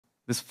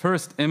This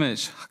first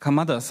image,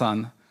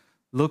 Hakamada-san,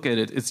 look at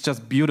it. It's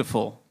just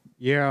beautiful.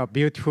 Yeah,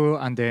 beautiful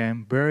and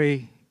then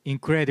very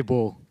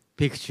incredible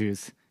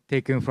pictures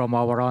taken from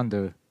our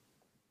lander.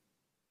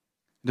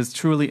 It is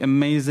truly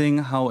amazing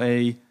how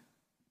a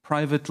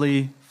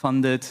privately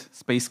funded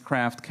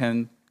spacecraft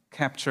can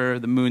capture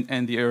the moon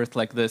and the Earth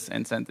like this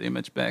and send the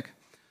image back.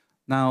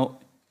 Now,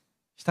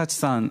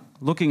 Hitachi-san,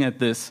 looking at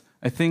this,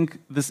 I think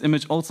this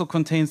image also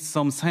contains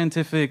some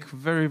scientific,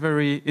 very,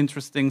 very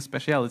interesting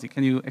speciality.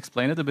 Can you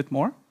explain it a bit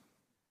more?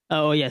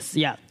 Oh, yes,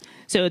 yeah.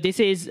 So this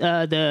is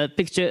the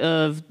picture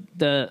of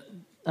the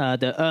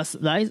Earth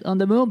lies on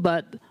the moon,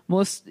 but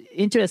most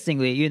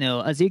interestingly, you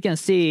know, as you can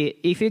see,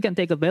 if you can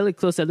take a very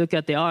closer look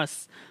at the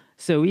Earth,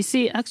 so we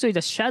see actually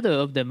the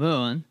shadow of the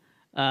moon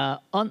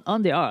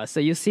on the Earth. So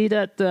you see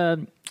that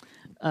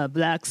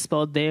black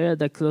spot there,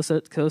 the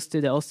close to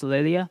the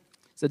Australia.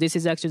 So this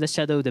is actually the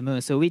shadow of the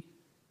moon. So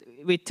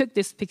we took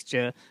this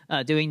picture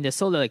during the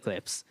solar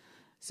eclipse.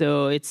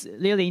 So it's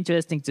really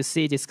interesting to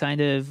see this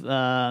kind of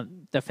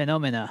the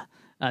phenomena,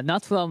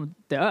 not from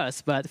the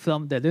Earth, but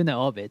from the lunar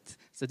orbit.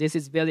 So this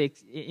is very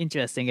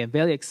interesting and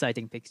very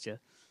exciting picture.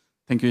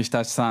 Thank you,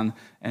 Hitachi-san.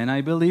 And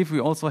I believe we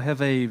also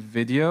have a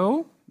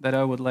video that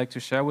I would like to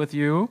share with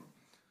you.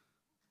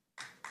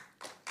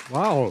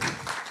 Wow.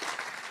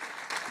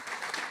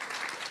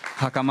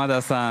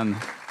 Hakamada-san,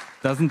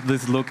 doesn't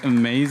this look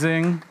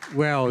amazing?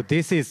 Well,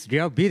 this is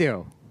real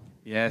video.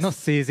 Yes. Not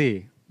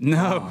CG. No.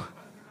 Wow.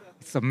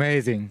 It's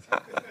amazing.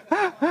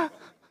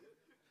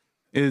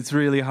 It's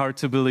really hard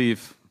to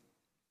believe,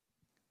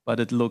 but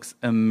it looks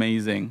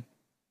amazing.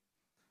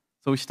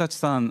 So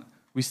Hitachi-san,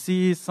 we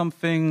see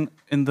something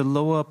in the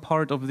lower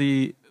part of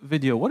the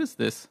video. What is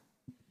this?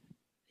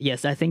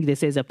 Yes, I think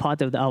this is a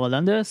part of our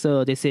lander.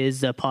 So this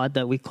is a part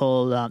that we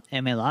call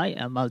MLI,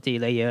 a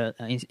multi-layer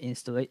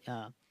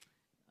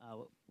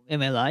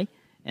MLI,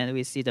 and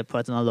we see the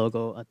partner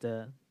logo at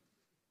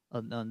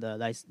on the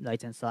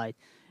right-hand side.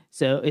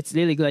 So it's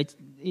really great.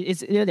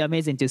 It's really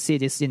amazing to see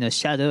this, you know,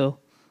 shadow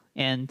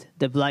and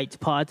the bright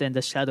part and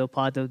the shadow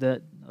part of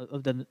the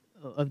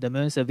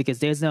moon. So because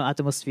there's no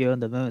atmosphere on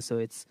the moon,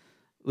 so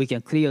we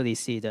can clearly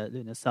see the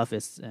lunar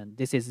surface. And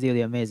this is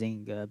really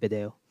amazing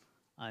video.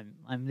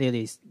 I'm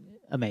really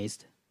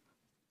amazed.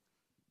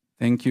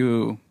 Thank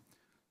you.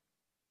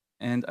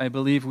 And I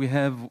believe we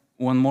have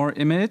one more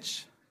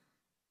image.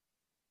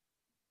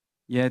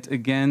 Yet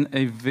again,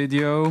 a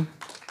video.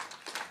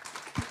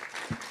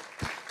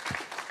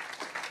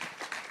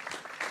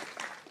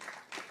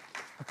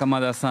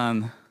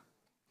 Hakamada-san.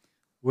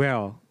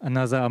 Well,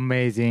 another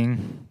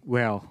amazing,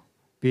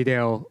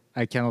 video.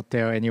 I cannot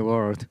tell any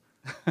word.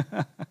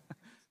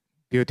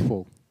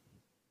 Beautiful.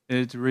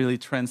 It really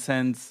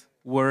transcends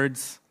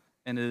words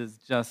and it is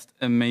just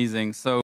amazing. So